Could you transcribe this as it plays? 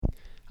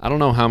I don't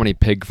know how many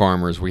pig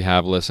farmers we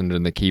have listened to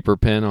the Keeper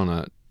Pen on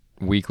a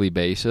weekly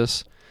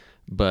basis,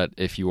 but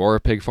if you are a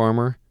pig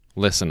farmer,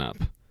 listen up.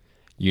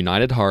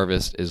 United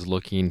Harvest is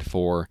looking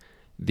for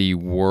the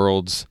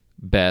world's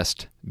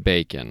best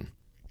bacon,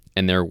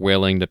 and they're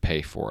willing to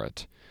pay for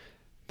it.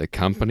 The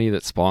company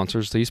that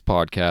sponsors these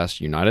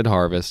podcasts, United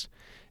Harvest,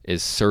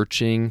 is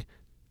searching,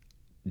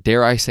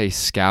 dare I say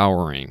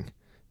scouring,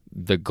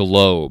 the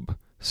globe,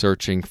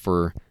 searching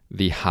for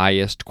the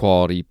highest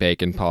quality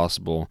bacon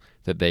possible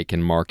that they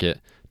can market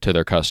to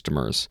their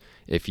customers.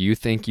 If you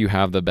think you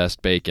have the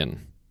best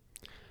bacon,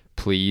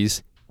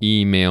 please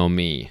email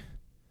me,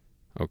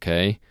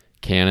 okay?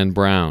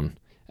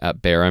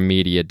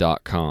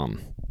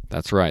 cannonbrown@barramedia.com.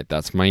 That's right,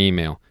 that's my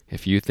email.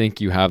 If you think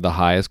you have the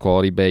highest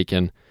quality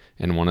bacon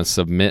and want to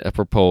submit a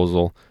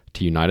proposal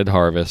to United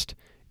Harvest,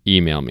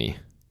 email me,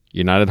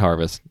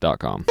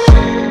 unitedharvest.com.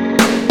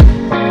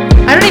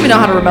 I don't even know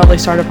how to remotely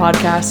start a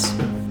podcast.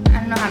 I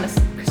don't know how to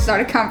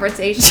start a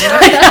conversation.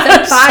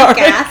 That's a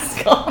podcast.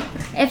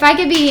 If I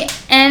could be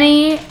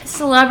any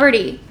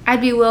celebrity,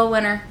 I'd be Will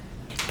Winter.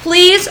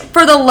 Please,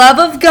 for the love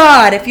of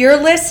God, if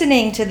you're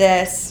listening to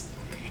this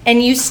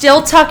and you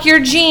still tuck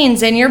your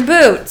jeans in your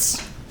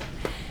boots,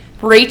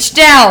 reach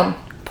down,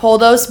 pull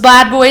those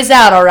bad boys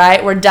out, all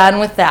right? We're done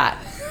with that.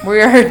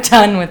 We're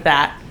done with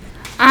that.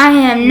 I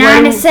am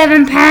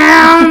 97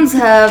 pounds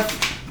of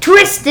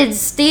twisted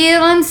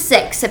steel and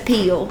sex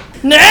appeal.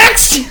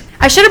 Next!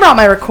 I should have brought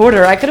my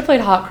recorder. I could have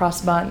played Hot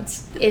Cross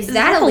Buns. Is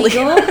that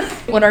illegal?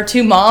 When our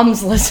two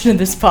moms listen to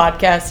this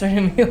podcast, they're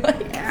going to be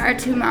like... Our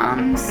two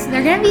moms.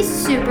 They're going to be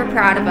super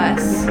proud of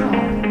us.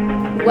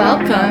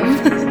 Welcome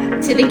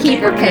to the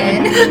Keeper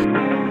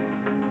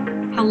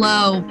Pen.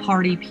 Hello,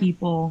 party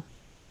people.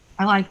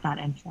 I like that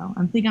intro.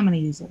 I think I'm going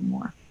to use it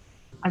more.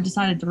 I've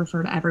decided to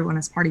refer to everyone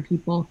as party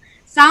people.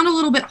 Sound a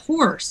little bit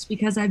hoarse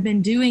because I've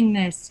been doing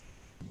this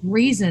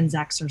reasons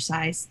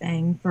exercise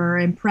thing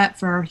in prep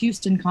for our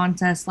Houston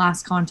contest,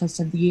 last contest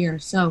of the year.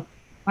 So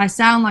if I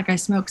sound like I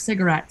smoke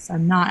cigarettes,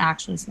 I'm not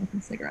actually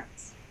smoking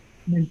cigarettes.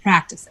 I've been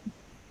practicing.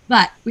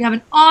 But we have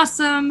an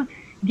awesome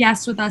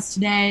guest with us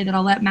today that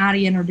I'll let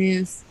Maddie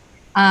introduce.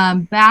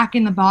 Back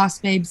in the Boss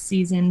Babes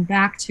season,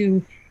 back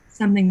to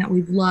something that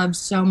we've loved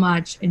so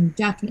much and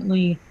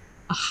definitely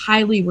a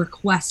highly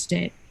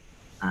requested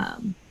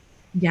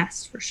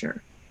guest for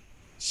sure.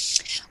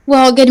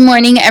 Well, good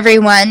morning,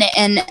 everyone.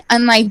 And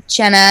unlike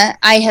Jenna,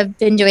 I have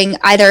been doing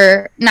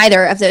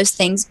neither of those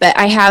things, but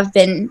I have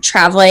been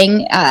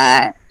traveling.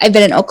 I've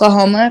been in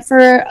Oklahoma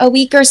for a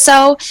week or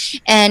so,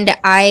 and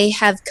I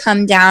have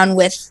come down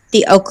with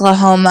the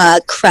Oklahoma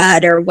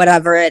crud or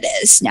whatever it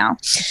is now.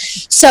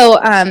 So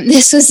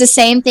this was the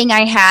same thing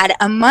I had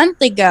a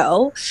month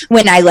ago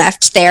when I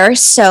left there.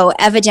 So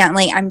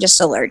evidently, I'm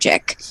just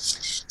allergic.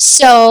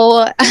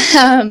 So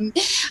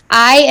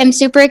I am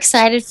super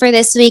excited for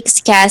this week's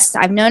guest.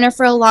 I've known her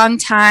for a long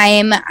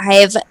time.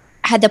 I've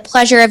had the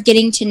pleasure of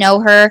getting to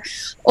know her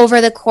over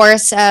the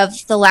course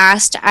of the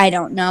last, I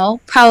don't know,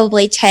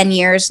 probably 10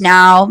 years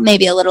now,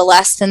 maybe a little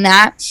less than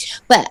that.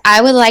 But I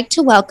would like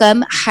to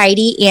welcome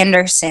Heidi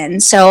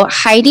Anderson. So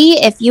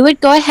Heidi, if you would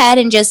go ahead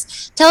and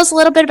just tell us a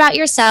little bit about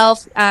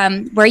yourself,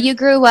 where you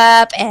grew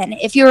up, and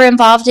if you were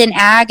involved in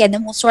ag, and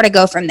then we'll sort of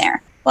go from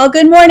there. Well,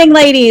 good morning,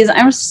 ladies.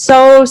 I'm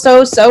so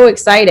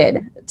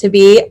excited to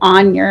be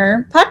on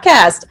your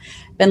podcast.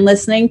 Been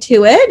listening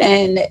to it,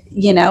 and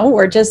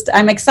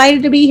I'm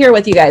excited to be here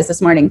with you guys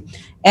this morning.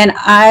 And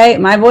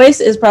my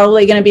voice is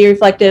probably going to be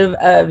reflective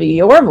of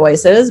your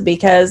voices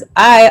because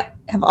I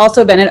have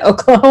also been in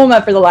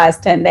Oklahoma for the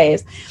last 10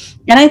 days.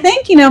 And I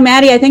think,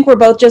 Maddie, I think we're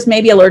both just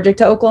maybe allergic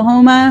to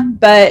Oklahoma,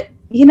 but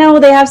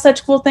they have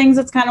such cool things.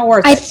 It's kind of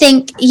worth it. I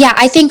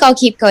think I'll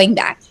keep going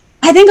back.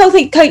 I think I'll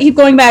keep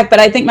going back,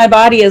 but I think my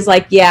body is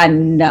like, yeah,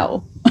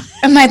 no.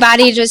 My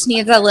body just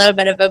needs a little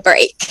bit of a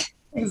break.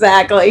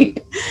 Exactly.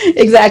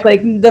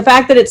 The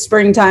fact that it's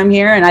springtime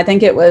here, and I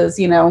think it was,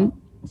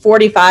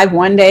 45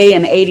 one day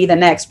and 80 the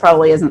next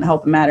probably isn't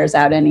helping matters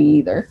out any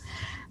either.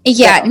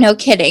 Yeah, so. No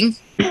kidding.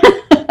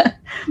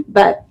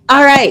 But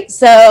all right,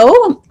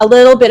 so a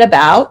little bit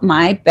about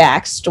my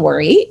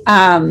backstory.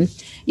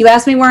 You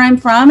asked me where I'm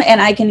from,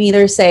 and I can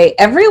either say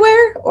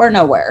everywhere or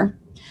nowhere.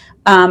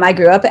 I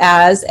grew up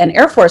as an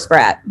Air Force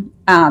brat.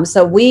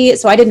 So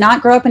I did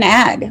not grow up in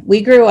ag. We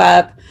grew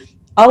up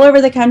all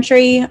over the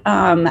country.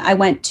 I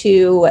went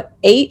to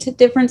 8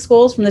 different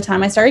schools from the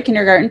time I started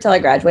kindergarten until I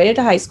graduated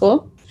to high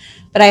school.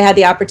 But I had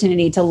the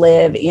opportunity to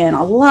live in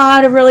a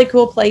lot of really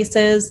cool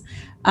places,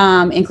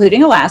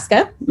 including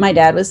Alaska. My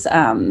dad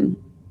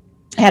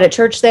had a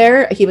church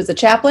there. He was a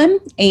chaplain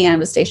and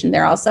was stationed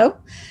there also.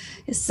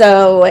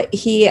 So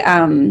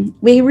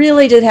we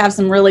really did have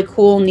some really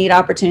cool, neat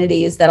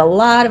opportunities that a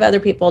lot of other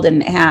people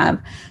didn't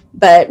have.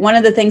 But one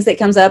of the things that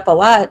comes up a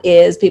lot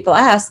is people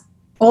ask,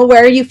 well,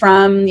 where are you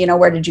from?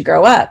 Where did you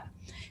grow up?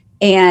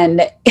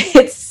 And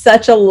it's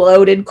such a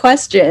loaded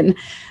question.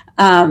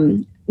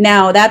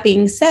 Now, that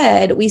being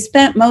said, we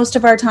spent most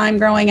of our time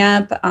growing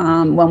up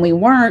when we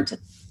weren't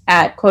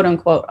at quote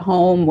unquote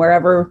home,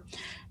 wherever,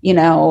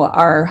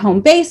 our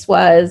home base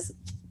was.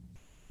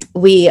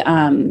 we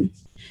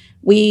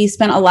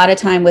spent a lot of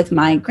time with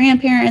my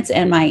grandparents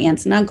and my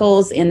aunts and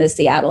uncles in the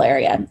Seattle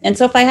area. And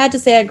so if I had to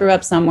say I grew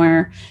up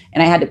somewhere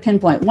and I had to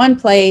pinpoint one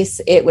place,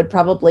 it would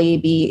probably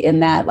be in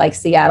that like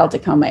Seattle,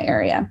 Tacoma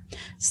area.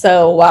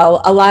 So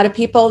while a lot of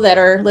people that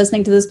are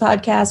listening to this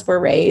podcast were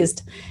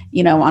raised,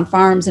 on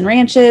farms and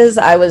ranches,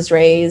 I was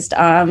raised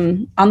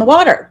on the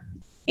water,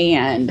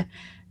 and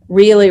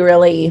really,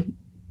 really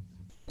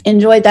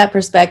enjoyed that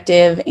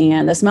perspective.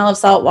 And the smell of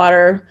salt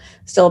water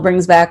still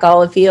brings back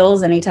all the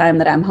feels anytime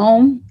that I'm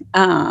home.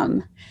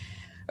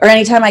 Or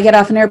anytime I get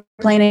off an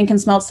airplane and can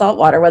smell salt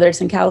water, whether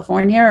it's in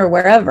California or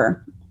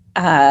wherever.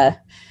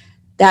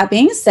 That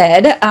being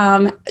said,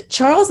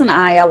 Charles and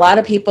I, a lot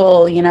of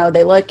people,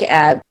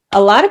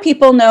 a lot of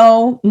people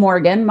know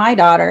Morgan, my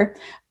daughter,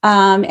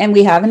 and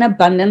we have an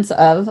abundance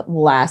of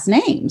last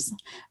names.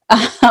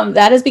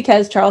 That is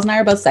because Charles and I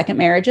are both second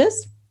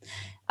marriages.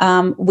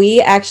 We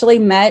actually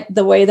met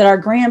the way that our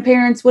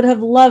grandparents would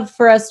have loved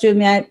for us to have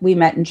met. We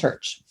met in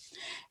church.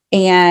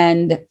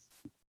 And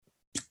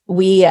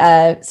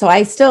so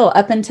I still,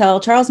 up until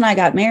Charles and I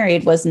got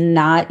married, was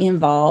not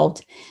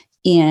involved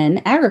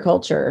in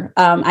agriculture.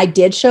 I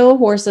did show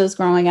horses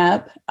growing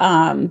up,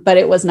 but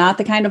it was not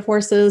the kind of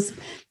horses.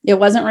 It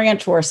wasn't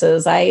ranch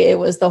horses. It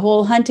was the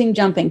whole hunting,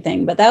 jumping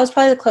thing. But that was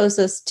probably the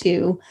closest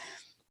to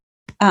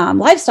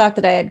livestock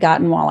that I had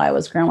gotten while I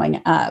was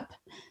growing up.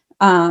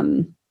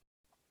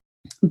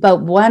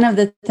 But one of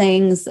the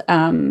things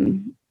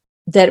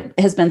that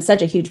has been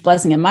such a huge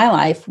blessing in my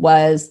life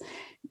was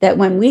that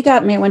when we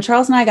got married, when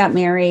Charles and I got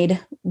married,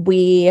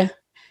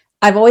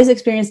 I've always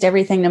experienced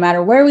everything, no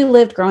matter where we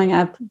lived growing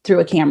up,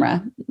 through a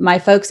camera. My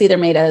folks either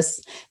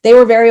they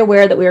were very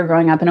aware that we were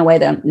growing up in a way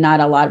that not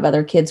a lot of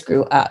other kids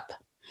grew up.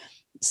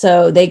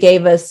 So they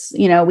gave us,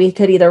 we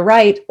could either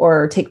write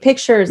or take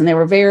pictures, and they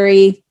were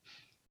very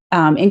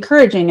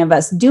encouraging of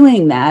us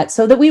doing that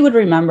so that we would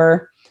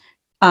remember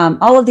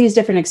all of these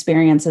different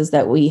experiences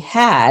that we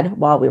had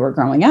while we were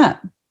growing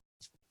up.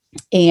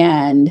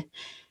 And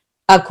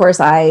of course,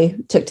 I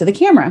took to the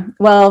camera.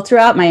 Well,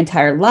 throughout my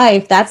entire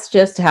life, that's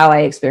just how I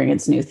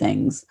experience new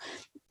things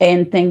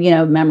and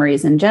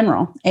memories in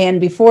general.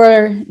 And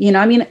before,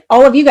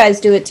 all of you guys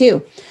do it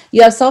too.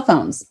 You have cell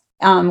phones.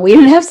 We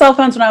didn't have cell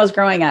phones when I was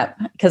growing up,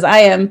 because I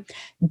am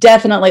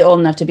definitely old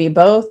enough to be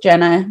both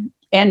Jenna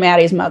and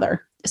Maddie's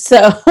mother.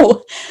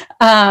 So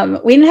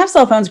we didn't have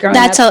cell phones growing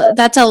up.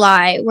 That's a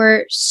lie.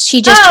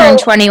 She just turned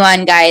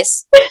 21,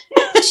 guys.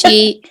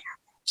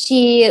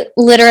 She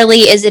literally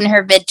is in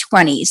her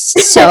mid-20s,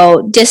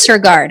 so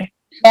disregard.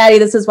 Maddie,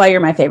 this is why you're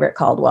my favorite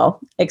Caldwell,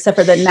 except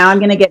for that now I'm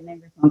going to get an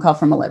angry phone call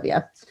from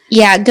Olivia.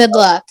 Yeah, good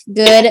luck.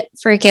 Good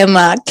freaking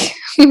luck.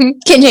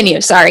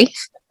 Continue, sorry.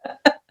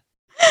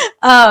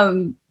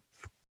 But,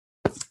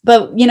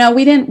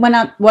 we didn't, when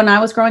I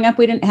was growing up,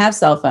 we didn't have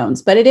cell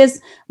phones, but it is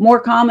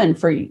more common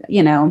for,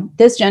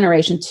 this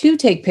generation to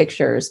take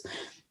pictures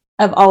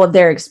of all of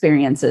their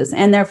experiences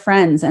and their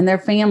friends and their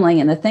family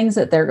and the things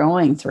that they're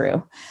going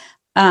through.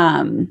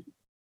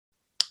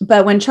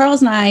 But when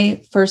Charles and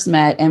I first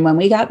met and when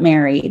we got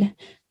married,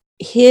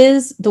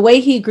 the way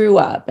he grew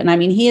up, and I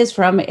mean, he is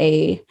from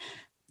a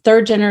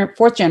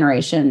fourth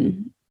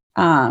generation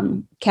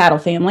cattle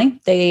family.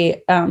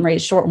 They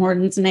raised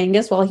Shorthorns and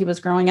Angus while he was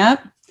growing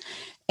up,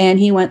 and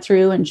he went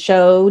through and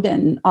showed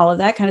and all of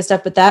that kind of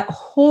stuff. But that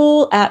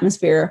whole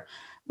atmosphere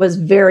was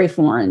very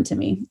foreign to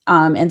me.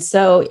 And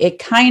so it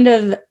kind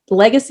of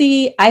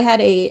legacy, I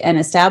had an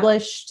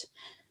established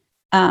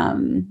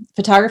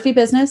photography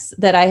business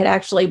that I had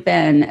actually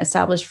been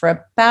established for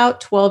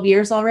about 12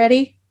 years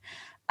already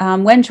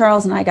when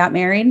Charles and I got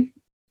married.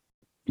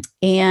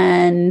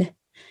 And,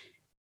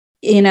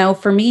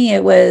 for me,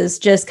 it was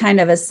just kind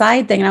of a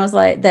side thing. And I was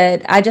like,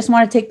 that I just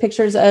want to take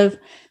pictures of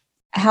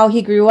how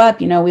he grew up.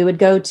 We would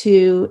go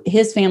to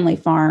his family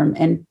farm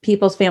and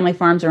people's family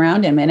farms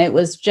around him. And it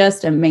was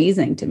just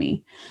amazing to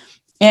me.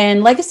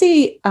 And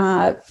legacy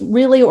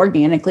really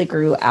organically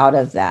grew out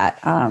of that.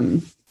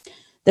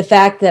 The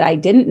fact that I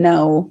didn't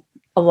know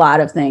a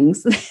lot of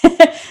things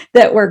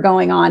that were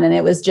going on. And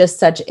it was just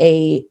such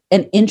an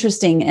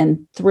interesting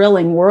and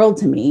thrilling world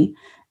to me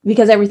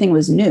because everything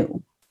was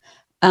new.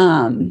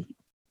 Kind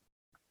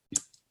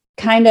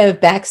of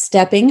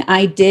backstepping,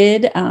 I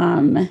did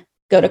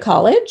go to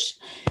college.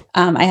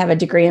 I have a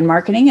degree in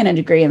marketing and a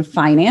degree in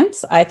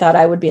finance. I thought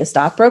I would be a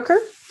stockbroker.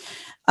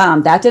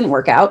 That didn't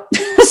work out.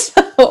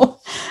 So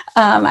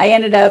I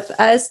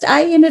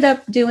ended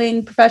up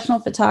doing professional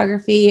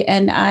photography,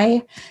 and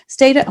I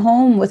stayed at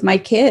home with my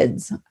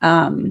kids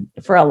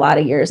for a lot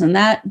of years. And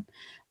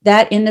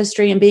that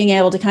industry and being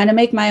able to kind of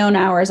make my own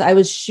hours, I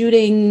was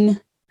shooting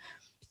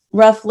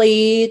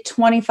roughly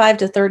 25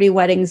 to 30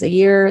 weddings a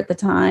year at the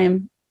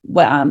time,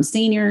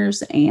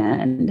 seniors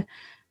and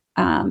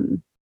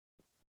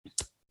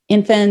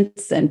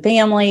infants and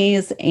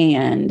families.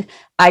 And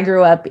I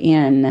grew up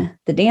in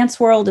the dance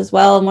world as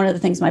well. And one of the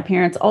things my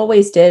parents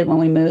always did when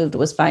we moved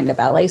was find a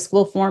ballet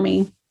school for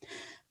me.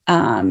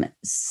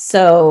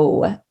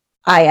 So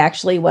I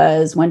actually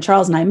when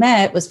Charles and I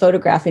met, was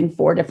photographing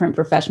 4 different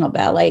professional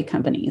ballet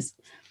companies.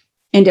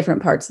 in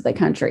different parts of the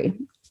country.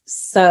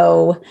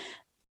 So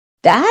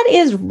that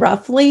is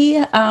roughly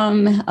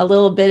a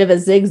little bit of a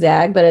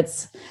zigzag, but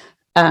it's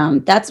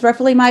that's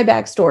roughly my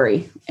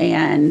backstory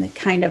and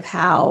kind of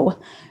how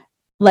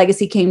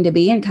Legacy came to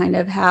be and kind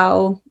of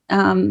how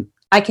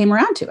I came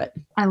around to it.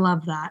 I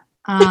love that.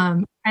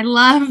 I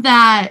love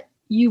that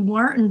you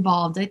weren't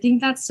involved. I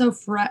think that's so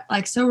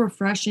so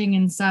refreshing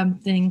and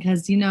something,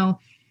 because, you know,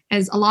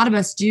 as a lot of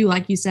us do,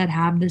 like you said,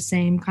 have the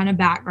same kind of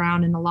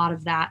background and a lot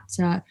of that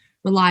to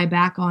rely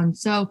back on.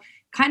 So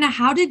kind of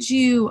how did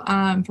you,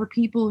 for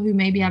people who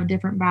maybe have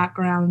different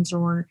backgrounds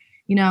or,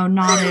 you know,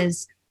 not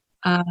as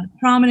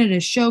prominent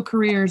as show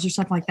careers or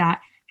stuff like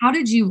that, how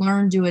did you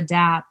learn to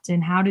adapt,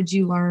 and how did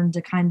you learn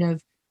to kind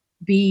of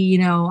be, you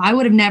know, I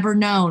would have never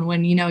known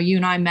when, you know, you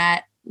and I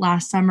met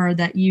last summer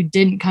that you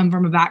didn't come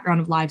from a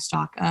background of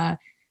livestock.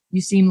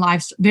 You seem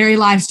very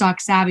livestock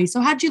savvy. So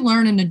how'd you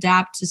learn and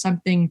adapt to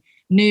something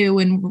new?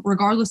 And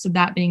regardless of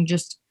that being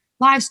just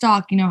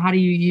livestock, you know, how do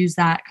you use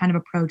that kind of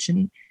approach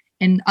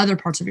in other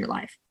parts of your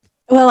life?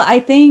 Well, I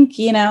think,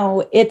 you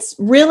know, it's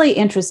really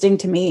interesting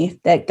to me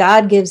that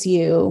God gives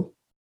you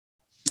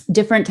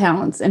different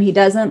talents, and he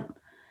doesn't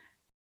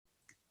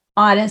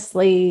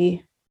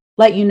honestly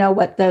let you know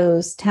what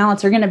those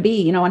talents are going to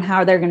be, you know, and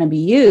how they're going to be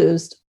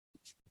used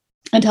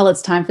until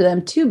it's time for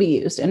them to be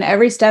used. And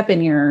every step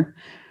in your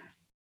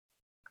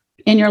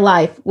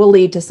life will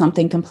lead to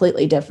something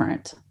completely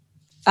different.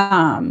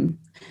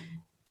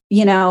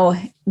 You know,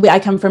 I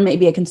come from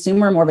maybe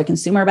more of a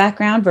consumer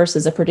background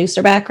versus a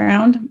producer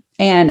background.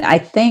 And I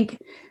think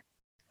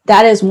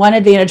that is one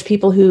advantage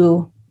people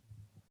who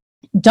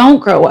don't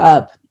grow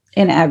up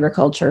in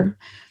agriculture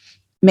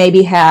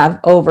maybe have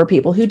over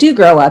people who do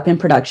grow up in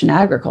production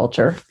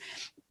agriculture,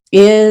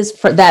 is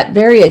for that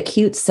very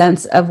acute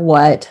sense of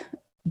what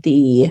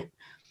the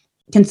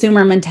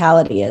consumer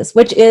mentality is,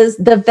 which is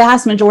the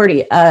vast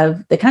majority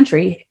of the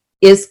country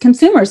is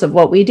consumers of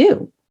what we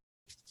do.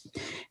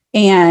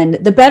 And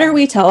the better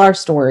we tell our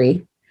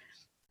story,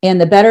 and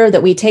the better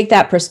that we take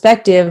that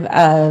perspective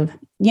of,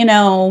 you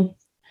know,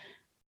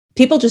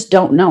 people just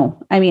don't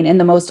know. I mean, in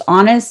the most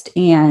honest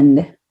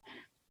and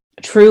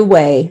true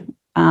way,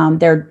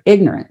 they're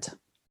ignorant,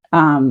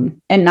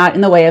 and not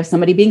in the way of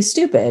somebody being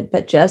stupid,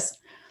 but just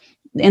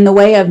in the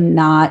way of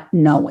not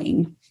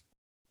knowing.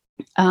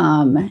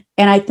 And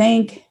I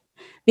think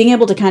being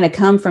able to kind of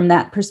come from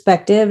that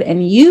perspective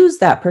and use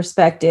that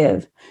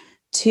perspective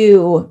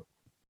to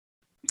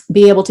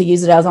be able to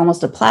use it as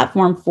almost a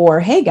platform for,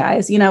 hey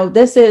guys, you know,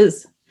 this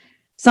is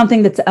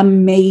something that's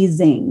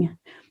amazing.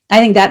 I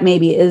think that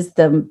maybe is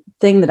the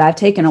thing that I've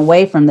taken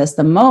away from this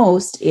the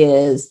most,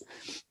 is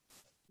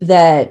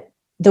that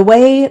the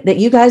way that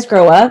you guys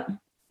grow up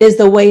is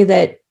the way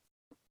that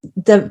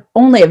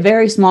only a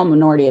very small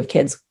minority of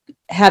kids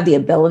have the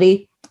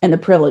ability and the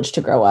privilege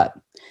to grow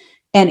up.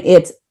 And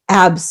it's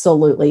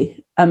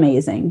absolutely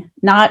amazing.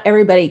 Not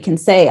everybody can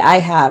say, I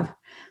have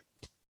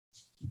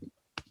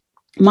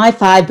my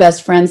 5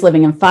 best friends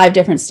living in 5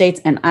 different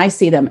states, and I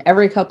see them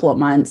every couple of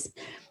months.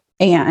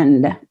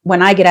 And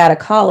when I get out of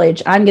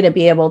college, I'm going to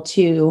be able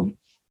to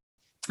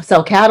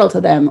sell cattle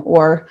to them,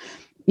 or,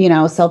 you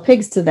know, sell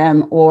pigs to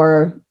them,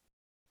 or,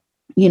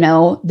 you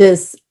know,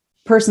 this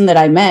person that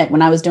I met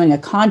when I was doing a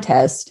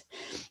contest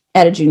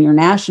at a junior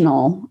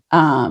national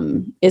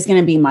is going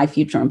to be my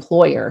future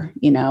employer,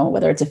 you know,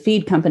 whether it's a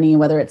feed company,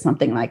 whether it's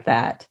something like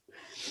that.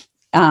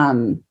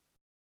 And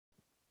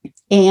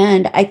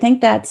I think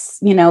that's,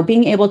 you know,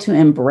 being able to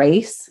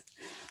embrace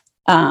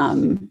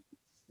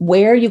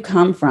where you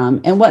come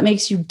from and what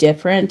makes you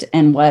different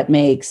and what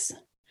makes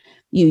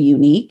you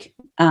unique.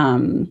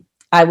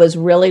 I was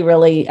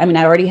really, I mean,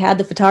 I already had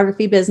the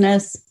photography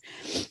business,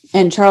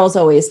 and Charles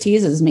always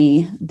teases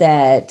me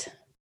that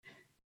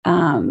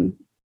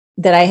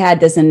that I had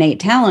this innate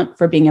talent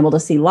for being able to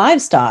see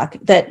livestock,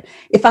 that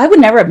if I would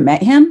never have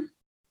met him,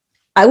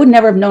 I would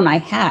never have known I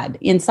had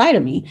inside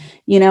of me.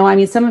 You know, I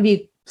mean, some of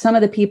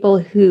the people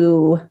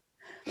who,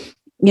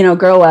 you know,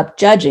 grow up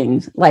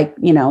judging, like,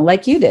 you know,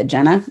 like you did,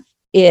 Jenna,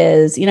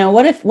 is, you know,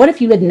 what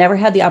if you had never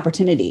had the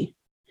opportunity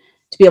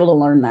to be able to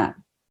learn that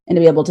and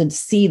to be able to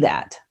see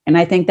that? And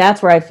I think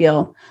that's where I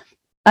feel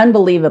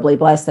unbelievably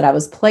blessed that I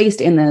was placed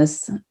in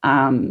this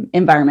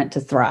environment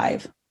to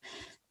thrive.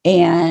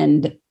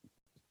 And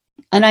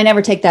I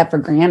never take that for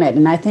granted.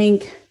 And I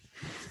think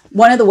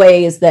one of the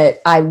ways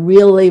that I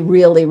really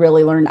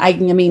learned, I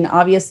mean,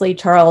 obviously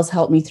Charles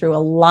helped me through a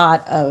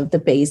lot of the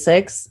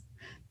basics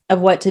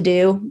of what to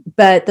do.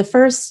 But the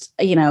first,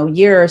 you know,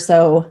 year or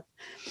so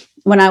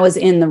when I was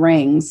in the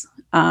rings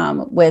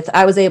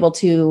I was able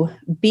to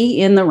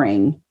be in the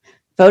ring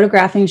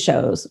photographing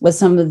shows with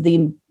some of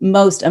the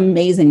most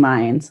amazing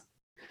minds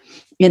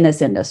in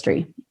this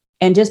industry,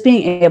 and just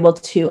being able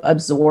to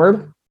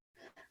absorb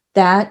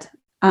that.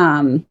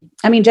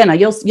 I mean, Jenna,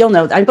 you'll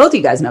know, both of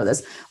you guys know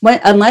this.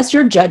 Unless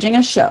you're judging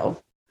a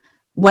show,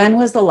 when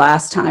was the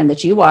last time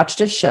that you watched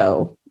a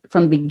show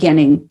from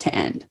beginning to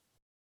end?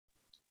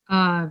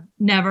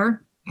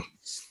 Never.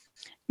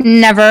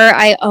 Never.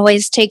 I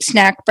always take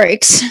snack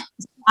breaks.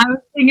 I was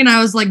thinking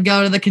I was like,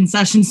 go to the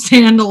concession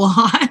stand a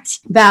lot.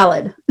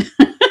 Valid.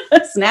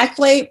 Snack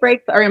plate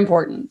breaks are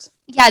important.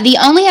 Yeah, the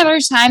only other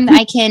time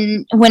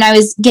that when I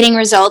was getting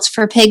results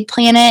for Pig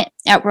Planet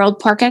at World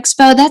Park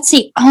Expo, that's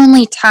the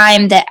only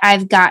time that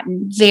I've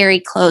gotten very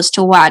close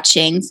to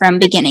watching from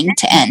beginning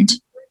to end.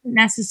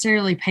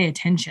 Necessarily pay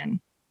attention.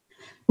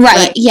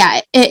 Right.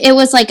 Yeah. It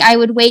was like I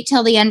would wait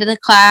till the end of the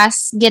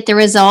class, get the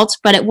results,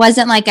 but it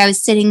wasn't like I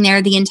was sitting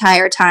there the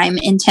entire time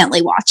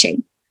intently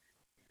watching.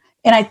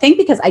 And I think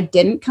because I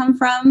didn't come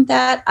from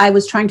that, I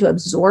was trying to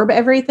absorb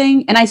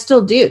everything, and I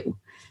still do.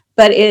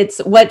 But it's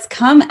what's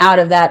come out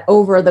of that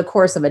over the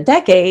course of a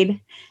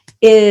decade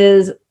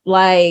is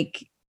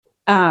like,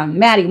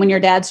 Maddie, when your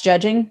dad's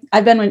judging,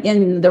 I've been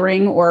in the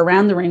ring or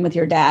around the ring with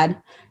your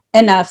dad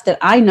enough that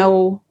I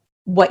know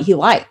what he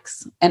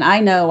likes and I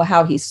know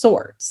how he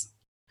sorts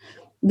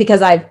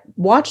because I've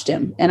watched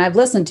him and I've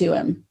listened to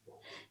him.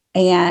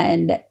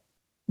 And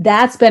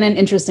that's been an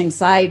interesting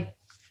side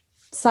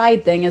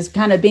thing, is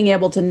kind of being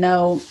able to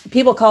know.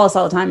 People call us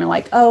all the time and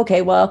like, oh,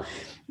 okay, well,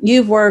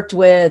 you've worked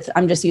with,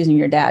 I'm just using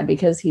your dad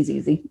because he's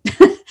easy.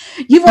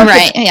 You've worked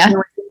right, with, yeah.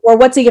 Or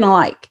what's he going to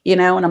like,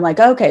 And I'm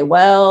like, okay,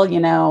 well,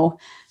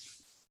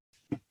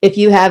 if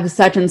you have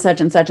such and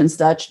such and such and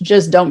such,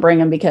 just don't bring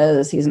him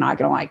because he's not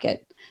going to like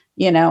it.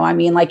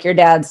 Like your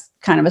dad's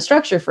kind of a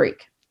structure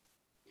freak.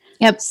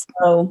 Yep.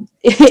 So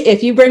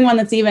if you bring one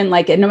that's even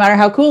like, no matter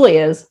how cool he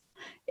is,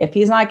 if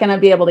he's not going to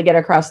be able to get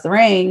across the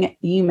ring,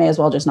 you may as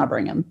well just not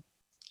bring him.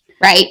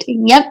 Right.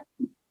 Yep.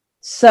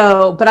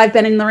 So, but I've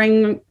been in the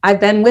ring. I've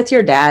been with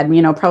your dad,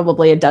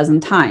 probably a dozen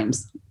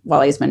times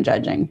while he's been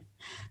judging.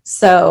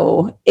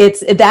 So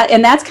it's that,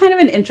 and that's kind of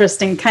an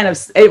interesting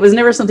it was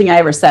never something I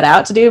ever set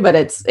out to do, but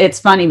it's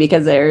funny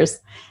because there's,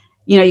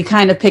 you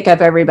kind of pick up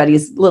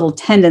everybody's little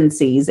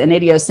tendencies and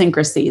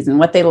idiosyncrasies and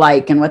what they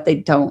like and what they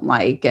don't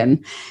like,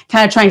 and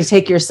kind of trying to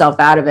take yourself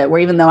out of it,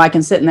 where even though I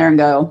can sit in there and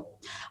go,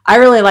 I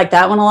really like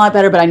that one a lot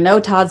better, but I know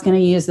Todd's going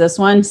to use this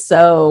one,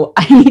 so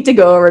I need to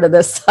go over to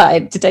this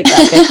side to take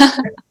that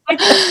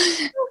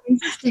picture.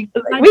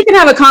 We can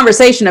have a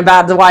conversation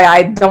about why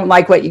I don't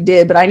like what you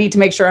did, but I need to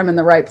make sure I'm in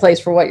the right place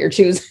for what you're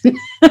choosing.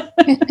 I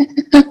didn't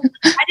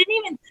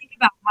even think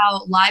about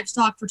how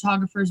livestock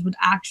photographers would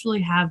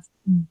actually have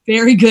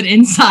very good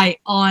insight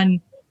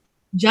on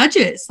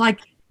judges.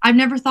 Like, I've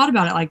never thought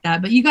about it like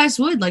that, but you guys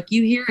would. Like,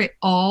 you hear it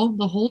all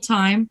the whole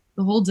time,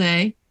 the whole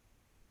day,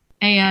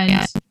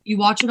 and you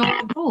watch it all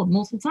unfold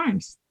multiple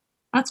times.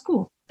 That's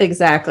cool.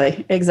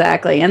 Exactly.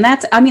 And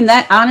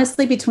that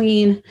honestly,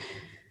 between,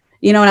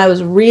 and I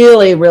was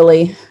really,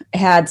 really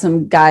had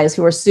some guys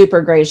who were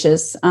super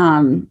gracious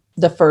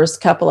the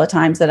first couple of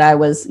times that I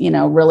was,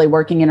 really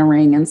working in a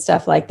ring and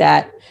stuff like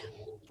that,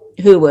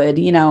 who would,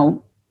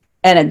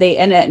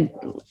 and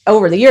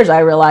over the years I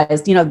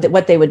realized,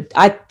 that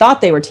I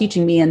thought they were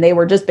teaching me, and they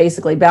were just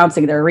basically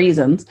bouncing their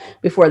reasons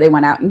before they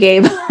went out and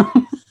gave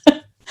them.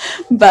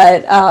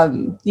 But,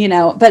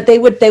 but they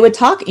would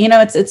talk,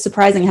 it's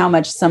surprising how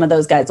much some of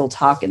those guys will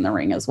talk in the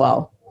ring as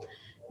well,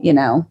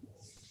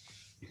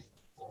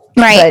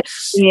 Right. But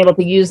being able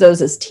to use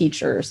those as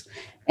teachers.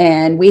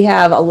 And we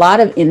have a lot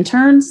of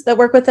interns that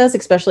work with us,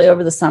 especially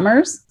over the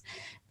summers,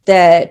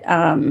 that,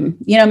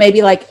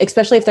 maybe like,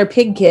 especially if they're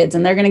pig kids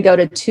and they're going to go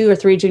to 2 or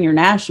 3 junior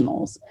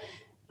nationals,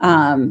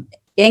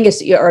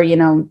 Angus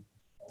or,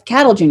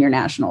 cattle junior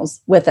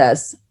nationals with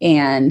us.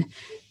 And,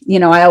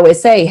 I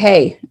always say,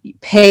 hey,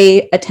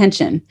 pay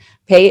attention.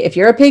 If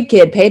you're a pig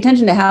kid, pay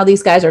attention to how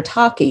these guys are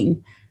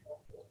talking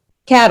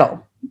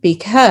cattle,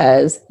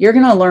 because you're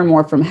going to learn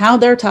more from how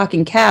they're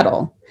talking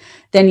cattle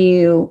than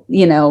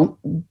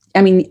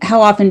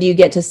how often do you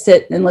get to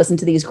sit and listen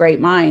to these great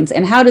minds,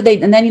 and how did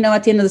they, and then,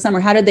 at the end of the summer,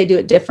 how did they do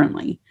it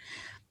differently?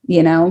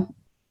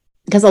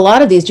 Because a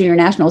lot of these junior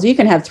nationals, you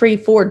can have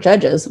 3-4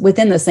 judges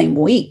within the same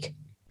week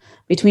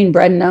between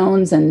bred and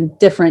owns and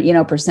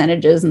different,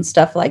 percentages and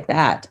stuff like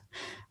that.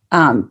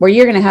 Where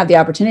you're going to have the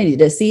opportunity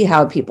to see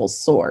how people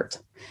sort.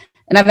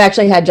 And I've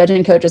actually had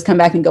judging coaches come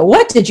back and go,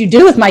 what did you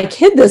do with my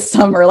kid this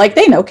summer? Like,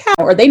 they know cow,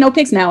 or they know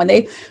pigs now, and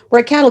they were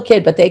a cattle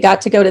kid, but they got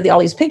to go to all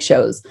these pig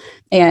shows.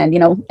 And,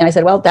 and I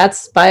said, well,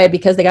 that's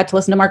because they got to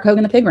listen to Mark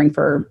Hogan, the pig ring,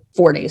 for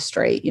 4 days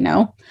straight,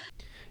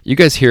 You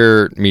guys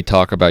hear me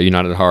talk about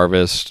United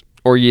Harvest,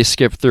 or you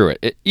skip through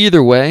it.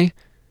 Either way,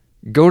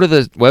 go to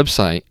the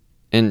website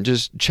and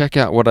just check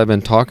out what I've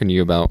been talking to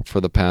you about for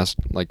the past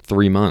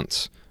 3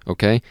 months.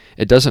 Okay?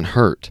 It doesn't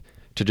hurt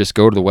to just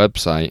go to the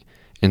website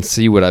and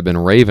see what I've been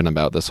raving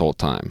about this whole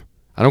time.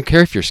 I don't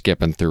care if you're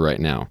skipping through right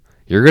now.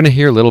 You're going to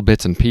hear little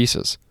bits and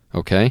pieces,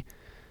 okay?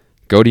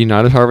 Go to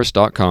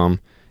unitedharvest.com,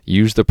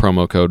 use the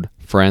promo code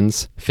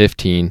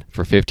FRIENDS15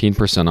 for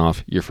 15%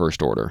 off your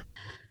first order.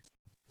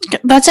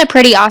 That's a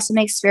pretty awesome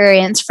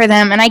experience for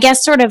them. And I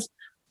guess sort of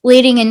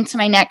leading into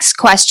my next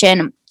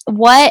question,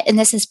 and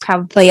this is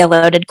probably a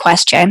loaded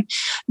question,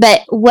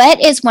 but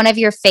what is one of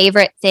your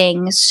favorite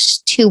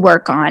things to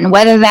work on?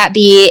 Whether that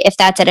be if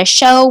that's at a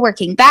show,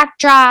 working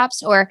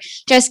backdrops, or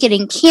just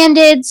getting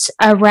candids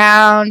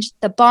around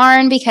the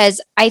barn,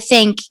 because I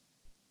think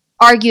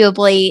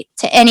arguably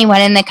to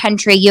anyone in the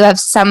country, you have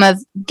some of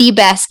the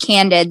best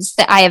candids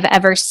that I have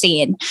ever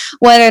seen,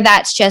 whether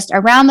that's just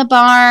around the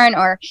barn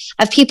or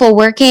of people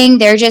working.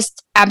 They're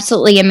just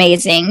absolutely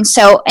amazing.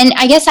 So, and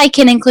I guess I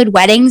can include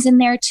weddings in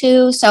there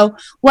too. So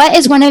what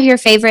is one of your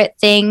favorite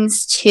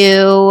things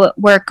to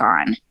work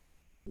on?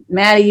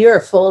 Maddie,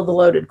 you're full of the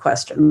loaded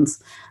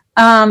questions.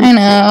 I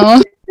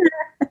know.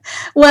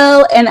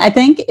 Well, and I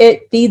think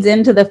it feeds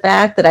into the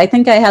fact that I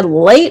think I had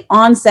late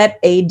onset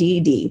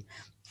ADD.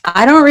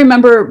 I don't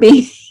remember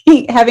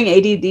having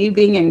ADD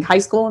being in high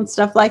school and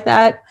stuff like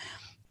that,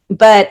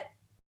 but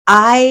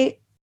I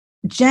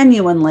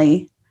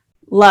genuinely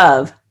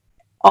love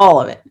all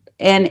of it.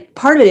 And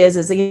part of it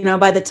is,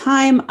 by the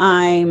time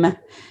I'm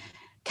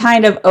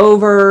kind of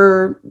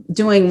over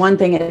doing one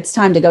thing, it's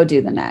time to go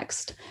do the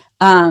next.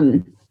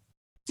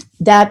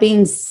 That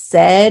being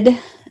said,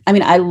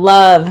 I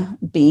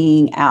love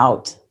being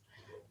out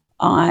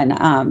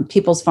on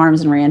people's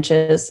farms and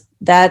ranches.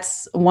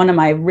 That's one of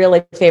my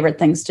really favorite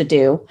things to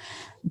do.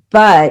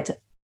 But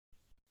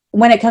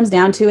when it comes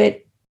down to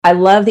it, I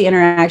love the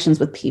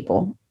interactions with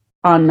people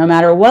on no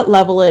matter what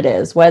level it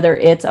is, whether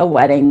it's a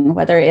wedding,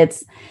 whether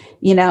it's,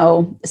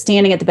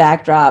 standing at the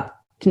backdrop,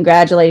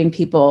 congratulating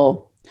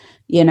people,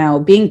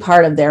 being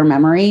part of their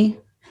memory,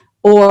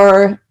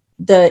 or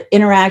the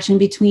interaction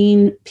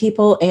between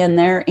people and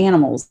their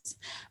animals,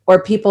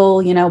 or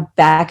people,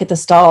 back at the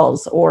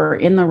stalls or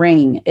in the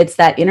ring. It's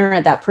that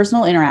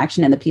personal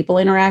interaction and the people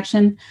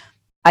interaction,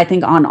 I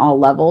think on all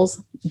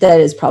levels, that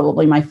is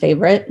probably my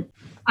favorite.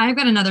 I've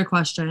got another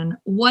question.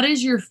 What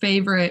is your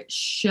favorite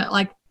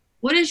show?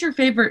 What is your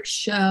favorite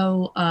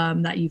show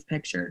that you've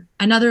pictured?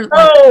 Another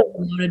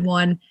loaded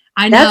one.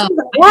 I know. That's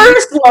the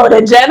worst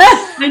loaded, Jenna.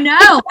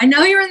 I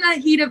know you're in that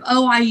heat of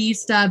OIE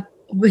stuff.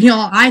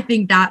 I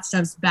think that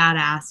stuff's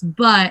badass.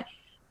 But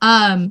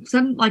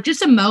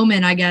just a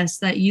moment, I guess,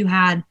 that you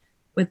had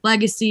with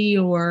Legacy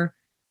or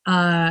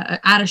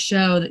at a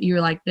show that you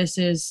were like, this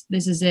is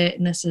it,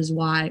 and this is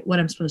what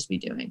I'm supposed to be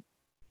doing.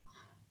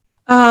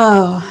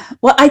 Oh,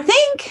 well, I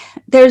think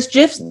there's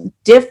just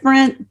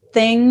different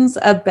things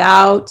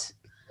about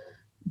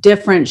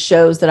different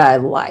shows that I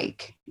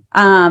like.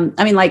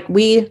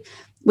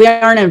 We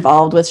aren't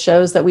involved with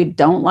shows that we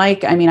don't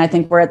like. I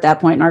think we're at that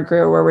point in our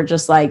career where we're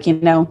just like,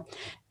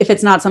 if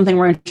it's not something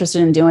we're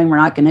interested in doing, we're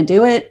not going to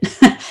do it.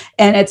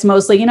 And it's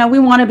mostly, we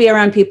want to be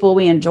around people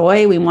we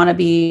enjoy. We want to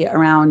be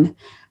around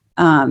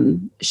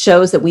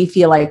shows that we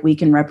feel like we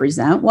can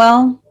represent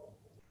well.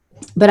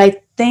 But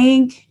I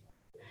think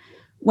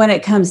when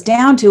it comes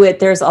down to it,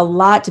 there's a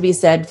lot to be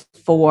said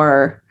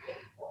for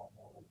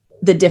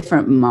the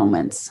different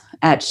moments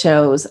at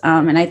shows.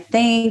 And I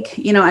think,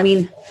 you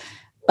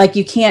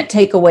can't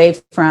take away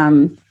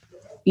from,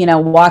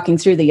 walking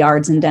through the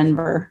yards in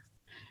Denver.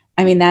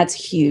 That's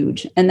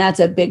huge. And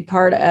that's a big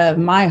part of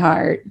my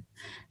heart,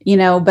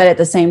 but at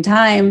the same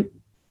time,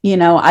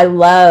 I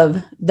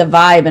love the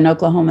vibe in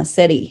Oklahoma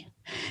City,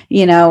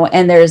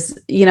 and there's,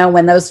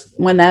 when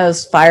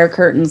those fire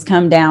curtains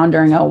come down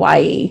during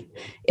OYE,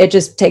 it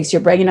just takes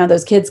your breath.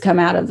 Those kids come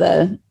out of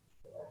the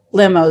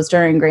limos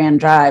during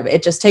Grand Drive.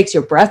 It just takes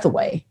your breath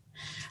away.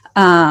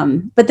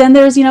 But then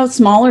there's,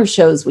 smaller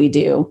shows we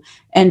do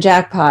and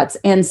jackpots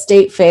and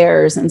state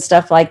fairs and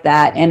stuff like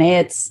that. And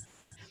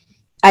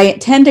I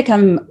tend to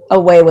come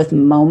away with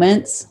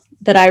moments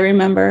that I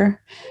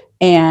remember.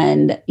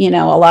 And, a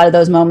lot of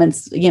those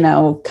moments,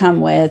 come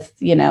with,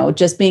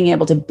 just being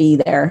able to be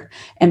there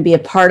and be a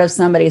part of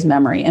somebody's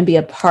memory and be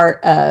a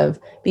part of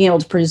being able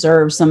to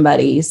preserve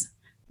somebody's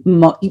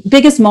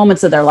biggest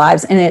moments of their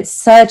lives. And it's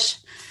such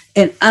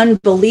an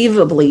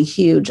unbelievably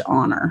huge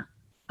honor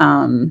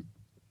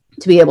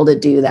to be able to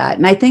do that.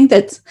 And I think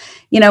that's,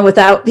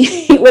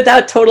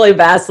 without totally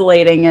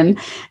vacillating and,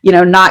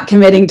 not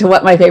committing to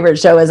what my favorite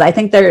show is, I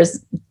think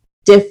there's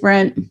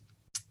different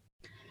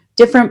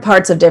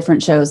parts of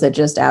different shows that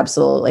just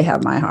absolutely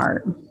have my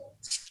heart.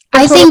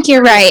 I think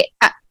you're right.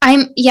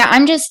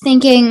 I'm just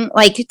thinking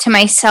to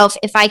myself,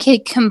 if I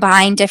could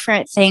combine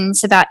different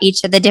things about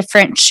each of the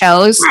different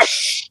shows,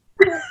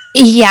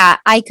 yeah,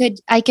 I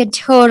could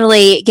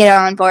totally get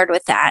on board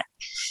with that.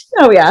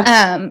 Oh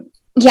yeah.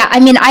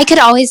 I could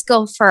always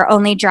go for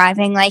only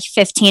driving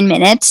 15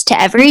 minutes to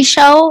every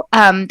show.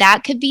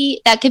 That could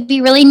be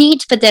really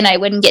neat, but then I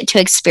wouldn't get to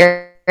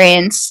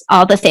experience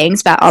all the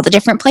things about all the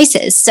different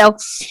places. So,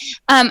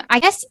 I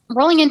guess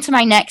rolling into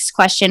my next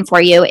question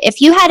for you, if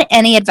you had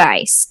any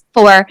advice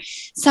for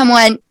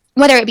someone,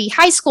 whether it be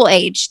high school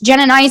age, Jen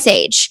and I's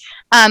age,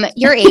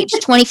 your age,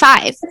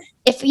 25,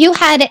 if you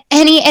had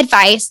any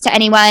advice to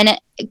anyone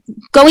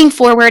going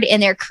forward in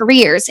their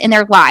careers, in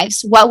their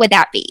lives, what would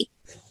that be?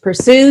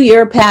 Pursue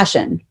your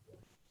passion,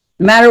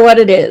 no matter what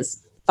it is.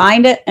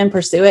 Find it and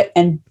pursue it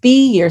and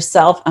be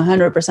yourself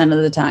 100%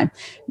 of the time.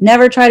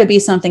 Never try to be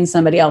something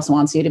somebody else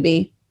wants you to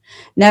be.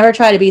 Never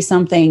try to be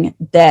something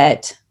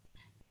that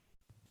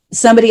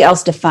somebody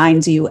else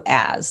defines you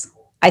as.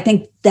 I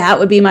think that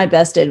would be my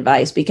best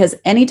advice, because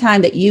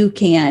anytime that you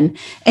can,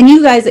 and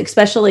you guys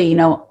especially,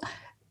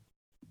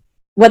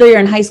 whether you're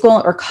in high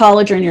school or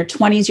college or in your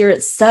 20s, you're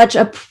at such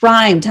a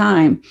prime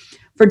time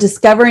for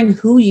discovering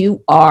who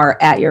you are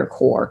at your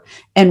core,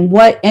 and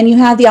you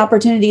have the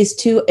opportunities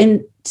to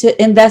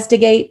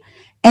investigate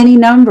any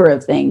number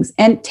of things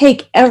and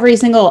take every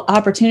single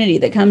opportunity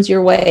that comes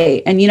your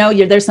way. And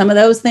there's some of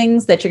those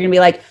things that you're going to be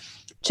like,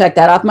 check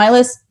that off my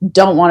list.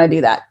 Don't want to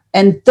do that.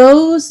 And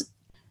those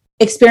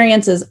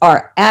experiences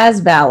are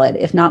as valid,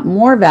 if not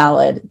more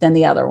valid, than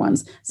the other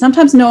ones.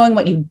 Sometimes knowing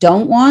what you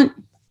don't want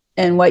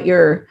and what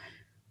your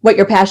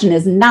passion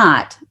is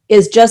not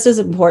is just as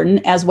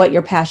important as what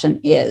your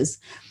passion is.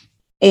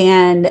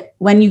 And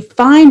when you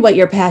find what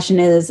your passion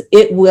is,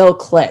 it will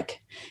click.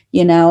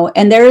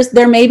 And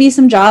there may be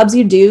some jobs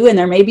you do, and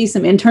there may be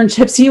some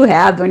internships you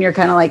have when you're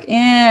kind of like,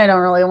 I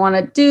don't really want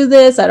to do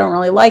this. I don't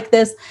really like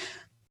this.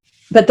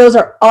 But those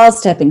are all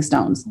stepping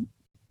stones.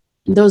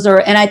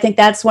 And I think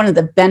that's one of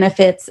the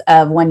benefits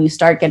of when you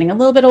start getting a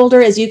little bit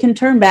older, is you can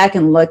turn back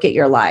and look at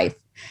your life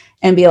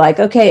and be like,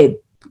 okay,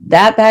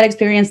 that bad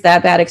experience,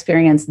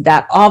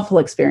 that awful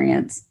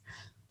experience,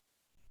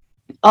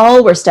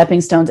 all were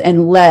stepping stones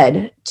and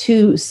led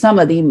to some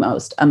of the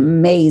most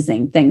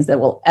amazing things that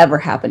will ever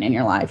happen in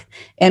your life.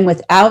 And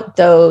without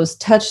those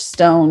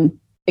touchstone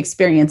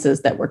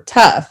experiences that were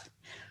tough,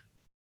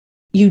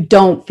 you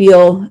don't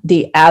feel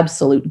the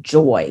absolute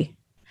joy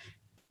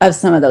of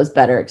some of those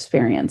better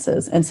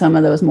experiences and some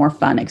of those more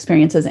fun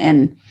experiences.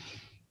 And,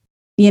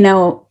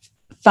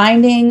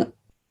 finding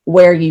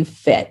where you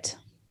fit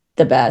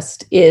the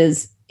best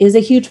is a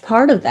huge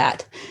part of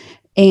that.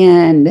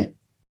 And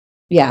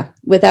yeah,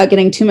 without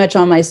getting too much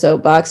on my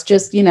soapbox,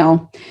 just,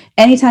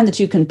 anytime that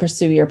you can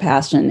pursue your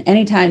passion,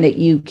 anytime that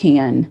you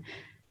can,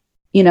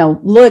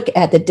 look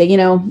at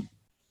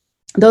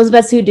those of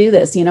us who do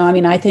this,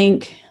 I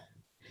think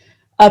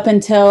up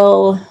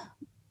until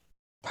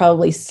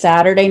probably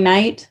Saturday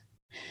night,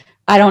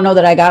 I don't know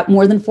that I got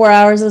more than 4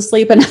 hours of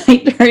sleep a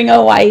night during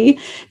Hawaii,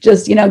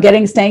 just,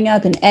 staying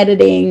up and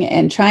editing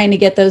and trying to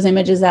get those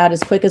images out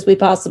as quick as we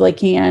possibly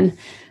can.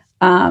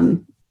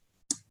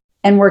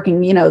 And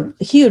working,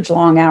 huge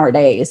long hour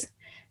days.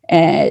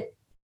 And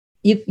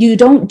you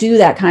don't do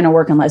that kind of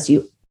work unless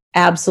you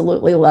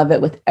absolutely love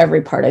it with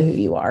every part of who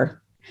you are.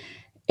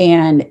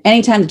 And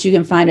anytime that you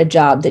can find a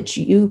job that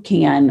you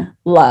can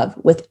love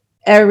with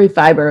every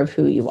fiber of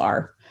who you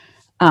are,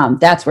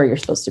 that's where you're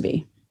supposed to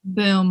be.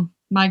 Boom.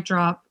 Mic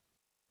drop.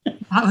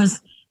 That's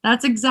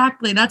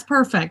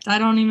perfect.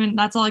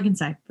 That's all I can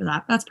say for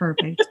that. That's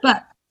perfect.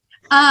 But,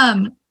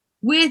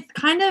 with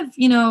kind of,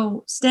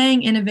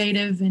 staying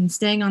innovative and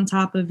staying on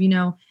top of,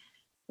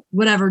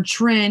 whatever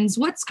trends,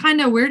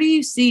 where do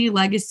you see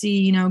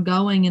Legacy,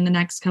 going in the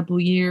next couple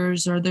of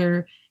years? Are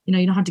there,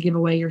 you don't have to give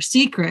away your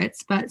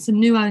secrets, but some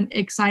new and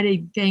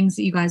exciting things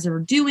that you guys are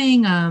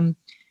doing,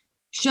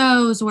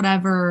 shows,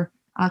 whatever,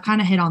 kind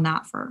of hit on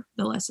that for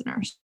the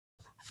listeners.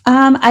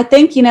 I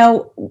think,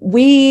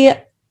 we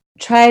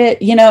try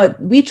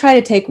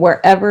to take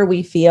wherever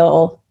we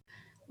feel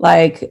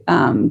like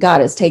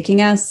God is taking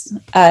us.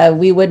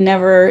 We would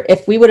never,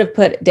 if we would have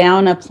put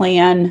down a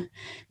plan,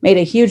 made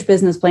a huge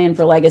business plan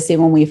for Legacy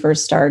when we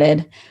first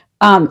started,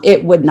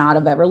 it would not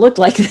have ever looked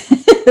like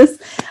this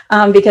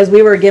because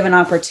we were given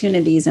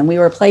opportunities and we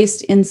were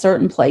placed in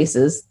certain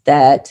places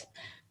that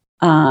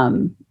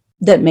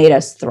made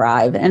us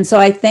thrive. And so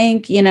I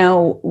think,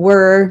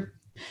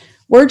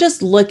 we're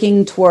just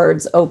looking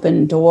towards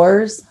open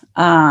doors.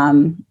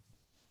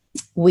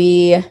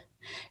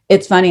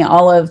 It's funny,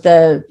 all of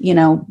the,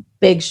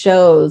 big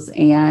shows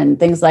and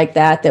things like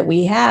that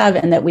we have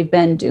and that we've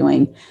been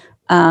doing,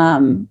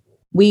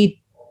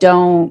 we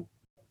don't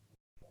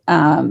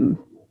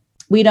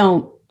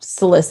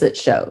solicit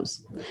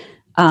shows.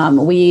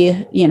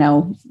 We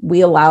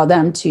allow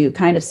them to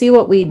kind of see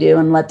what we do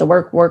and let the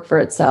work for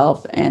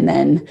itself. And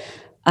then,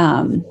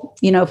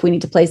 if we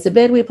need to place a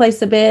bid, we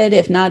place a bid.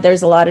 If not,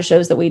 there's a lot of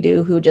shows that we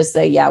do who just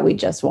say, yeah, we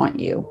just want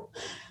you.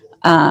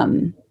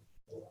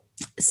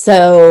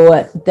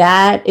 So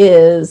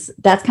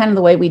that's kind of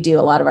the way we do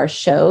a lot of our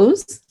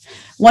shows.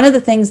 One of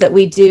the things that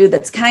we do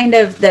that's kind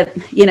of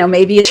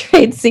maybe a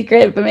trade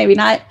secret, but maybe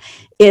not,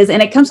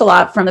 and it comes a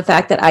lot from the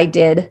fact that I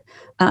did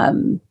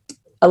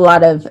a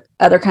lot of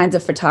other kinds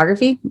of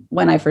photography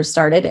when I first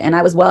started, and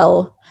I was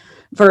well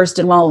versed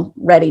and well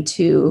ready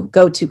to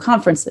go to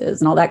conferences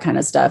and all that kind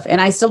of stuff.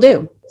 And I still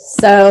do.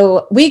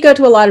 So we go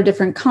to a lot of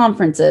different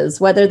conferences,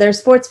 whether they're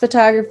sports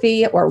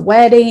photography or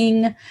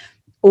wedding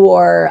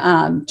or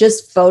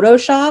just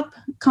Photoshop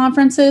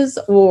conferences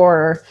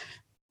or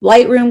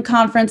Lightroom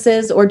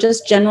conferences or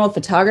just general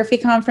photography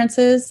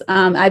conferences.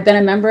 I've been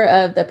a member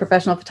of the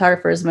Professional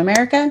Photographers of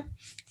America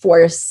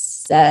for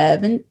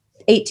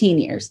 18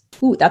 years.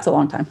 Ooh, that's a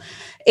long time.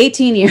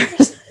 18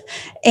 years.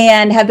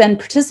 And have been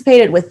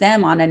participated with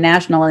them on a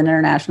national and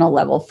international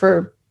level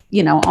for,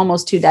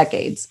 almost 2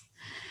 decades.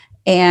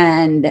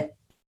 And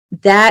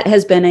that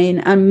has been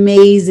an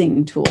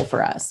amazing tool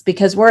for us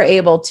because we're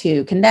able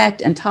to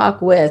connect and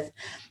talk with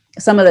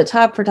some of the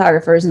top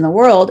photographers in the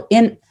world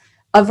in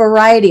a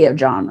variety of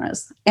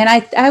genres. And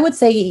I would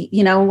say,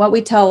 what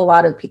we tell a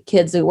lot of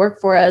kids who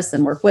work for us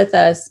and work with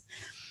us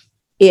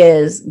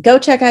is go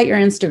check out your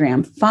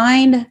Instagram,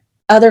 find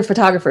other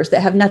photographers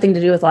that have nothing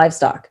to do with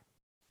livestock,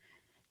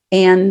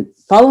 and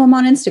follow them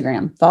on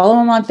Instagram, follow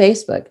them on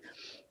Facebook.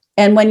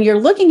 And when you're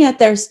looking at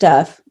their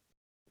stuff,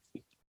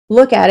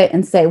 look at it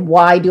and say,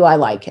 why do I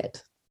like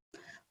it?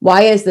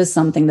 Why is this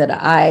something that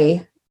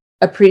I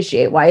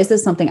appreciate? Why is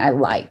this something I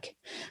like?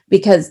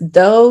 Because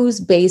those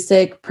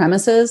basic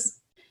premises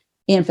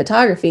in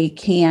photography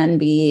can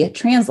be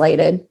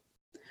translated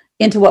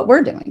into what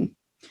we're doing.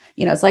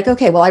 It's like,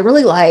 okay, well, I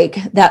really like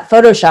that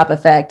Photoshop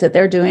effect that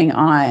they're doing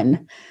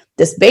on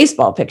this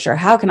baseball picture.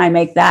 How can I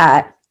make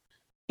that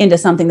into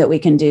something that we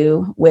can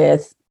do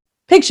with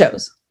pig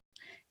shows?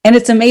 And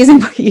it's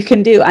amazing what you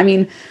can do. I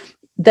mean,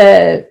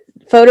 the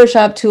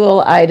Photoshop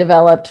tool I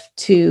developed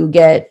to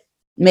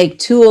make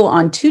tulle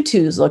on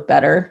tutus look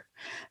better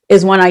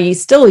is one I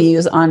still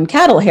use on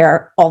cattle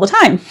hair all the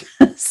time.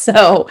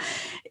 So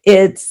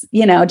it's,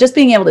 just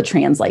being able to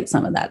translate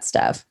some of that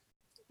stuff.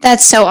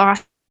 That's so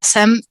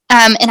awesome.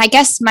 And I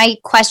guess my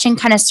question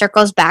kind of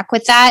circles back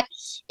with that.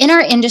 In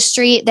our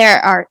industry, there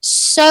are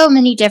so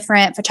many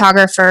different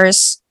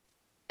photographers.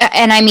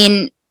 And I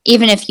mean,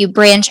 even if you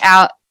branch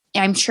out,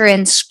 I'm sure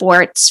in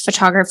sports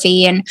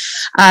photography and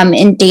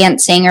in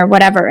dancing or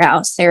whatever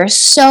else, there are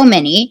so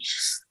many.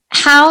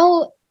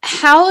 How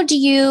do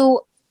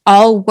you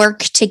all work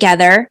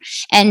together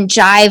and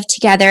jive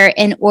together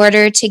in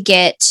order to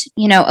get,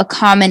 a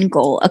common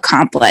goal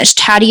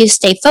accomplished? How do you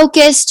stay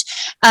focused,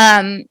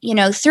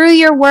 through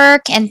your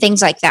work and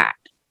things like that?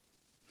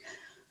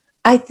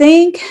 I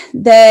think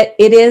that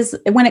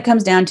when it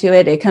comes down to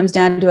it, it comes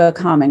down to a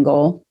common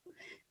goal.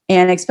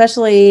 And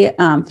especially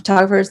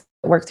photographers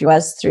that work through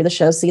us through the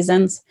show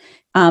seasons,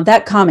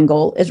 that common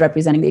goal is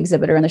representing the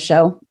exhibitor in the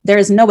show. There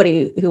is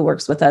nobody who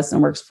works with us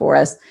and works for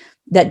us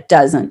that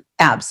doesn't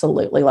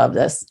absolutely love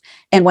this.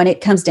 And when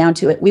it comes down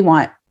to it, we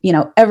want,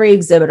 every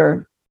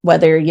exhibitor,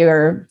 whether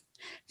you're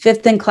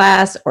 5th in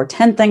class or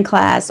 10th in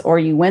class, or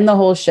you win the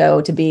whole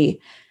show, to be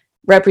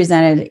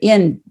represented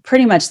in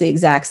pretty much the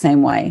exact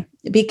same way.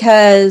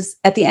 Because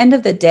at the end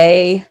of the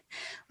day,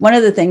 one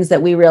of the things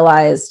that we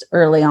realized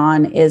early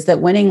on is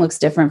that winning looks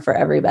different for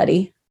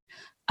everybody.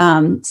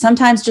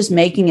 Sometimes just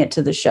making it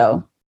to the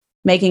show,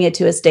 making it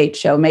to a state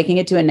show, making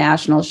it to a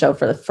national show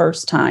for the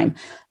first time,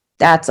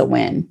 that's a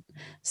win.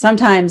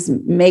 Sometimes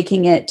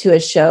making it to a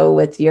show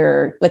with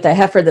a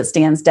heifer that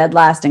stands dead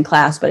last in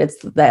class, but it's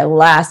the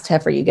last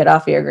heifer you get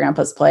off of your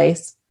grandpa's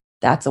place,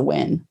 that's a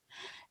win.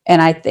 And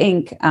I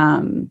think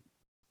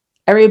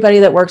everybody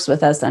that works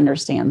with us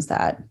understands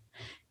that.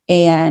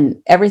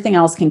 And everything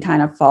else can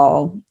kind of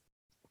fall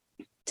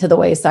to the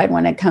wayside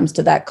when it comes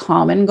to that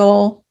common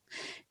goal.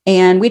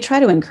 And we try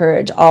to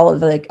encourage all of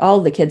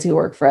the kids who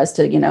work for us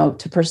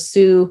to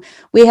pursue.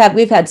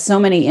 We've had so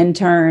many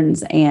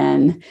interns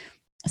and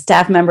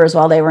staff members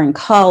while they were in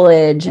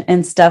college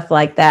and stuff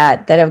like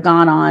that have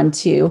gone on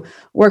to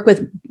work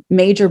with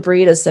major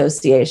breed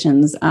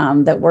associations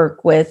that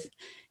work with,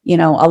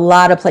 a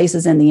lot of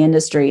places in the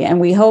industry. And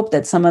we hope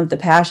that some of the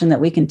passion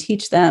that we can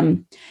teach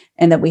them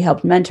and that we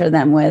help mentor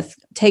them with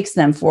takes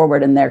them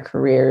forward in their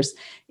careers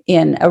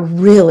in a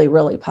really,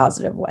 really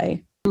positive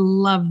way.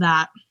 Love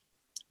that.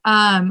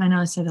 I know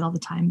I say that all the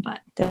time,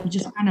 but you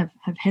just kind of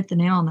have hit the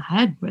nail on the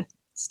head with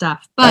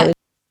stuff. But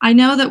I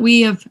know that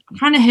we have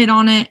kind of hit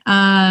on it.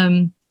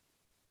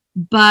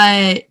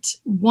 But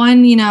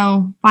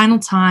one, final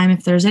time,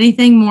 if there's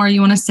anything more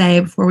you want to say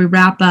before we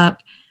wrap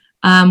up,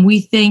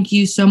 we thank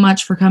you so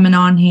much for coming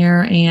on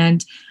here.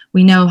 And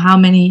we know how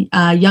many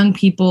young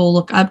people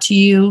look up to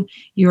you.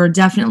 You are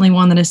definitely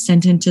one that is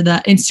sent into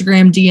the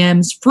Instagram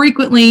DMs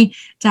frequently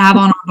to have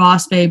on our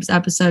Boss Babes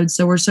episodes.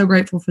 So we're so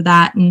grateful for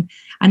that. And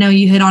I know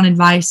you hit on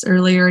advice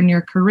earlier in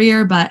your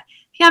career, but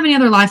if you have any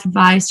other life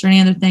advice or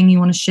any other thing you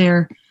want to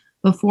share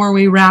before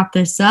we wrap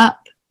this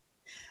up?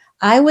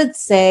 I would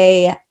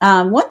say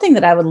one thing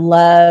that I would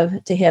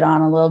love to hit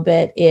on a little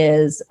bit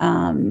is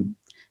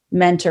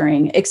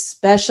mentoring,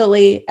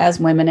 especially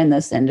as women in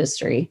this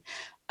industry.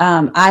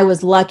 I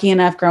was lucky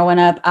enough growing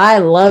up. I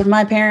loved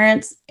my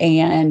parents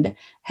and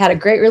had a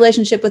great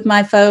relationship with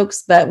my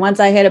folks. But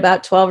once I hit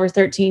about 12 or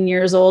 13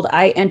 years old,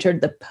 I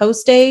entered the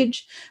post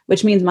age,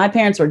 which means my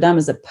parents were dumb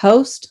as a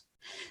post.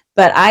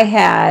 But I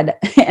had,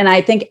 and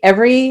I think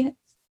every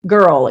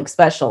girl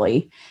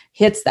especially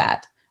hits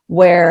that,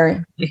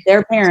 where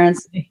their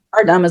parents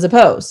are dumb as a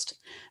post.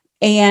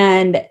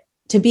 And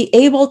to be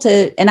able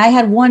to, and I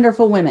had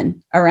wonderful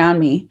women around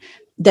me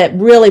that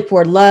really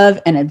poured love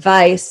and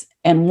advice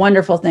and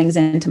wonderful things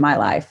into my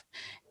life.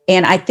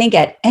 And I think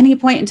at any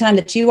point in time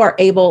that you are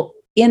able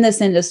in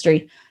this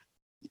industry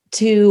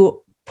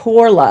to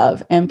pour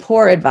love and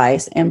pour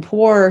advice and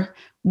pour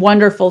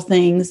wonderful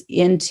things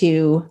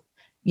into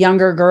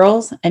younger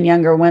girls and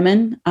younger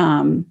women,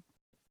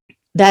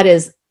 that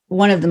is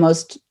one of the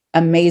most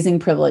amazing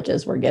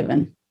privileges we're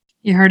given.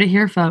 You heard it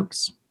here,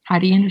 folks.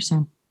 Heidi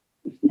Anderson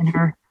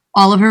and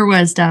all of her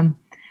wisdom.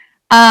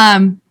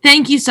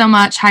 Thank you so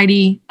much,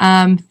 Heidi.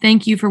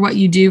 Thank you for what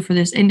you do for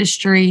this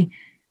industry.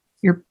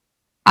 You're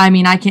I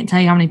mean, I can't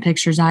tell you how many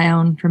pictures I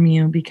own from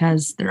you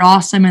because they're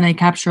awesome and they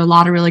capture a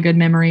lot of really good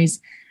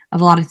memories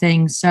of a lot of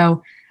things.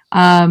 So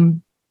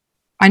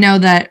I know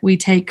that we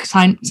take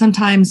time,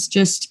 sometimes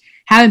just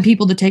having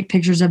people to take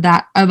pictures of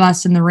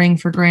us in the ring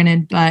for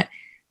granted, but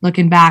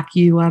looking back,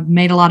 you have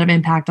made a lot of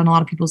impact on a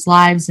lot of people's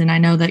lives. And I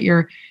know that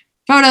your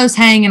photos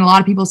hang in a lot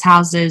of people's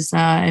houses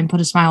and put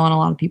a smile on a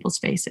lot of people's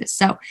faces.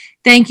 So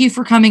thank you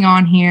for coming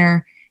on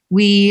here.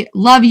 We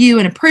love you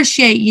and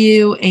appreciate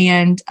you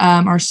and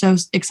are so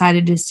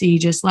excited to see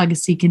just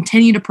Legacy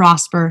continue to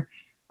prosper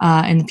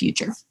in the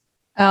future.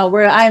 Oh,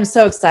 I am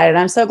so excited.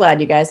 I'm so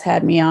glad you guys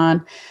had me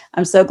on.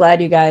 I'm so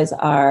glad you guys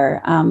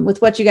are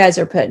with what you guys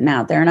are putting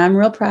out there. And I'm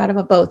real proud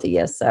of both of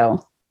you.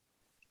 So.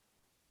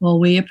 Well,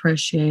 we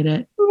appreciate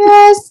it.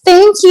 Yes,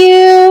 thank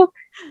you.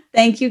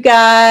 Thank you,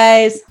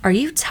 guys. Are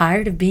you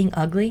tired of being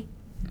ugly?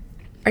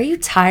 Are you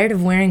tired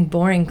of wearing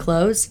boring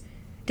clothes?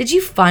 Did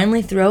you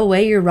finally throw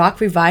away your rock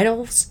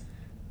revivals?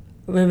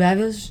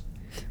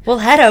 Well,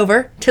 head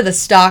over to the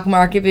Stock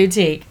Market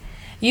Boutique.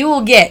 You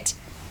will get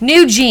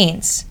new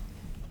jeans.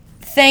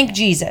 Thank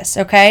Jesus,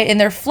 okay? And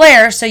they're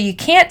flare, so you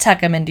can't tuck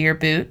them into your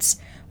boots,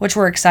 which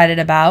we're excited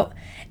about.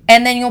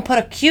 And then you'll put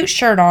a cute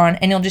shirt on,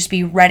 and you'll just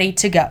be ready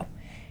to go.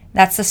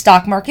 That's the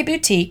Stock Market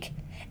Boutique.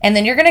 And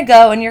then you're going to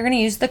go and you're going to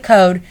use the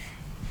code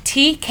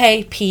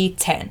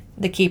TKP10,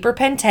 the Keeper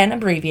Pen 10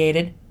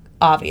 abbreviated,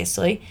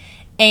 obviously.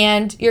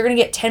 And you're going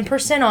to get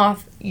 10%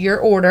 off your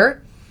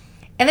order.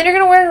 And then you're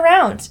going to wear it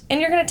around. And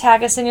you're going to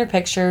tag us in your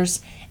pictures.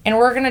 And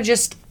we're going to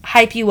just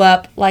hype you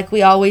up like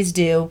we always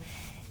do.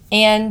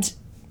 And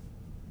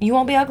you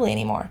won't be ugly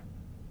anymore.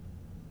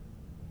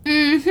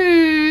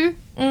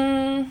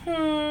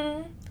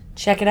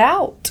 Check it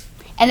out.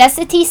 And that's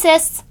the T,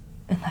 sis.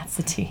 And that's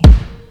the T.